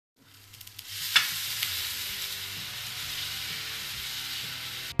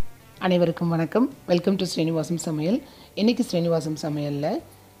அனைவருக்கும் வணக்கம். Welcome to Srinivasam சமையல். இன்றைக்கி ஸ்ரீனிவாசம் சமையலில்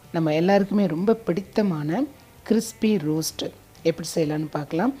நம்ம எல்லாருக்குமே ரொம்ப பிடித்தமான கிறிஸ்பி ரோஸ்ட் எப்படி செய்யலான்னு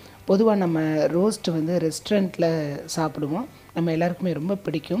பார்க்கலாம். பொதுவாக நம்ம ரோஸ்ட் ரெஸ்டாரண்ட்டில் சாப்பிடுவோம், நம்ம எல்லாருக்குமே ரொம்ப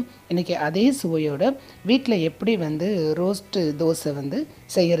பிடிக்கும். இன்றைக்கி அதே சுவையோட வீட்டில் எப்படி ரோஸ்ட்டு தோசை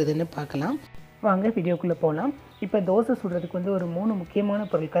செய்கிறதுன்னு பார்க்கலாம். வாங்க வீடியோக்குள்ளே போகலாம். இப்போ தோசை சுடுறதுக்கு ஒரு 3 முக்கியமான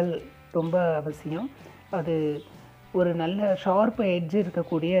பொருட்கள் ரொம்ப அவசியம். அது ஒரு நல்ல ஷார்ப் எட்ஜ்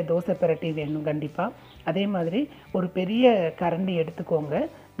இருக்கக்கூடிய தோசை பிரட்டி வேணும் கண்டிப்பாக. அதே மாதிரி ஒரு பெரிய கரண்டி எடுத்துக்கோங்க.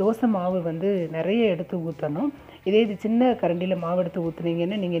 தோசை மாவு நிறைய எடுத்து ஊற்றணும். இது சின்ன கரண்டியில் மாவு எடுத்து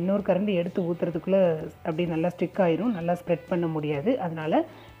ஊற்றுனீங்கன்னா நீங்கள் இன்னொரு கரண்டி எடுத்து ஊற்றுறதுக்குள்ளே அப்படி நல்லா ஸ்டிக் ஆயிரும், நல்லா ஸ்ப்ரெட் பண்ண முடியாது. அதனால்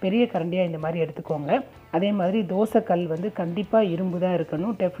பெரிய கரண்டியாக இந்த மாதிரி எடுத்துக்கோங்க. அதே மாதிரி தோசைக்கல் கண்டிப்பாக இரும்பு தான்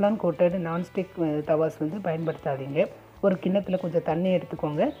இருக்கணும். Teflon coated nonstick tawas பயன்படுத்தாதீங்க. ஒரு கிண்ணத்தில் கொஞ்சம் தண்ணி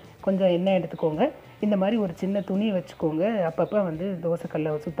எடுத்துக்கோங்க, கொஞ்சம் எண்ணெய் எடுத்துக்கோங்க. இந்த மாதிரி ஒரு சின்ன துணி வச்சுக்கோங்க. அப்பப்போ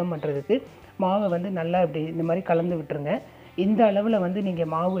தோசைக்கல்லை சுத்தம் பண்ணுறதுக்கு மாவை நல்லா இப்படி இந்த மாதிரி கலந்து விட்டுருங்க. இந்த அளவில்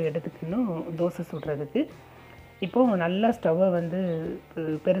நீங்கள் மாவு எடுத்துக்கணும் தோசை சுடுறதுக்கு. இப்போது நல்லா ஸ்டவ்வை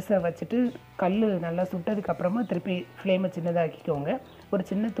பெருசாக வச்சுட்டு கல் நல்லா சுட்டதுக்கப்புறமா திருப்பி ஃப்ளேமை சின்னதாக்கிக்கோங்க. ஒரு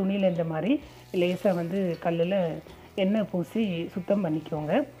சின்ன துணியில் இந்த மாதிரி லேசாக கல்லில் எண்ணெய் பூசி சுத்தம்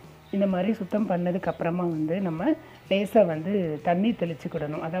பண்ணிக்கோங்க. இந்த மாதிரி சுத்தம் பண்ணதுக்கப்புறமா நம்ம லேசாக தண்ணி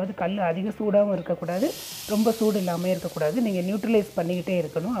தெளிச்சுக்கிடணும். அதாவது கல் அதிக சூடாகவும் இருக்கக்கூடாது, ரொம்ப சூடு இல்லாமல் இருக்கக்கூடாது. நீங்கள் நியூட்ரலைஸ் பண்ணிக்கிட்டே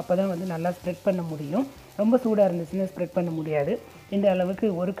இருக்கணும். அப்போ தான் நல்லா ஸ்ப்ரெட் பண்ண முடியும். ரொம்ப சூடாக இருந்துச்சுன்னா ஸ்ப்ரெட் பண்ண முடியாது. இந்த அளவுக்கு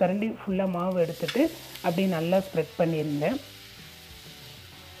ஒரு கரண்டி ஃபுல்லாக மாவு எடுத்துகிட்டு அப்படி நல்லா ஸ்ப்ரெட் பண்ணிடுங்க.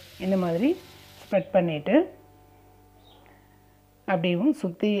 இந்த மாதிரி ஸ்ப்ரெட் பண்ணிவிட்டு அப்படியும்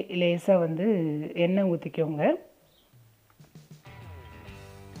சுற்றி லேசாக எண்ணெய் ஊற்றிக்கோங்க.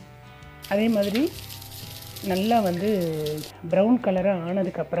 அதே மாதிரி நல்லா ப்ரௌன் கலராக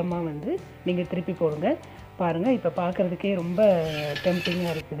ஆனதுக்கப்புறமா நீங்கள் திருப்பி போடுங்க. பாருங்கள், இப்போ பார்க்குறதுக்கே ரொம்ப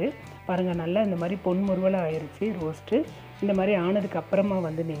டெம்ப்டிங்காக இருக்குது. பாருங்கள், நல்லா இந்த மாதிரி பொன்முறுவலாக ஆயிடுச்சு ரோஸ்ட்டு. இந்த மாதிரி ஆனதுக்கப்புறமா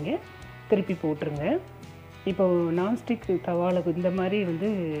நீங்கள் திருப்பி போட்டுருங்க. இப்போது நான்ஸ்டிக் தவாவில் இந்த மாதிரி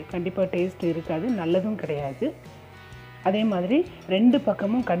கண்டிப்பாக டேஸ்ட் இருக்காது, நல்லதும் கிடையாது. அதே மாதிரி 2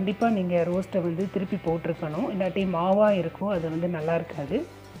 பக்கமும் கண்டிப்பாக நீங்கள் ரோஸ்ட்டை திருப்பி போட்டிருக்கணும். இல்லாட்டி மாவாக இருக்கும், அது நல்லா இருக்காது.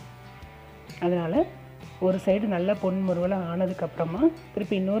 அதனால் ஒரு சைடு நல்லா பொன்முறுவலாக ஆனதுக்கப்புறமா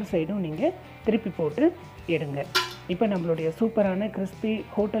திருப்பி இன்னொரு சைடும் நீங்கள் திருப்பி போட்டு எடுங்க. இப்போ நம்மளுடைய சூப்பரான கிறிஸ்பி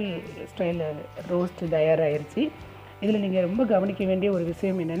ஹோட்டல் ஸ்டைல் ரோஸ்ட் தயாராகிருச்சு. இதில் நீங்கள் ரொம்ப கவனிக்க வேண்டிய ஒரு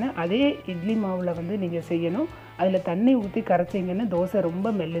விஷயம் என்னென்னா, அதே இட்லி மாவில் நீங்கள் செய்யணும். அதில் தண்ணி ஊற்றி கரைச்சிங்கன்னா தோசை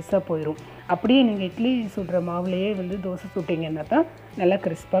ரொம்ப மெல்லிஸாக போயிடும். அப்படியே நீங்கள் இட்லி சுடுற மாவுலேயே தோசை சுட்டிங்கன்னா தான் நல்லா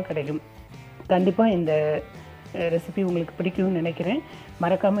கிறிஸ்பாக கிடைக்கும். கண்டிப்பாக இந்த ரெசிபி உங்களுக்கு பிடிக்கும்னு நினைக்கிறேன்.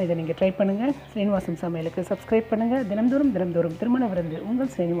 மறக்காமல் இதை நீங்கள் ட்ரை பண்ணுங்கள். ஸ்ரீனிவாசம் சமையலுக்கு சப்ஸ்கிரைப் பண்ணுங்கள். தினம்தோறும் திருமண விருந்து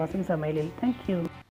உங்கள் ஸ்ரீனிவாசம் சமையலில். தேங்க்யூ.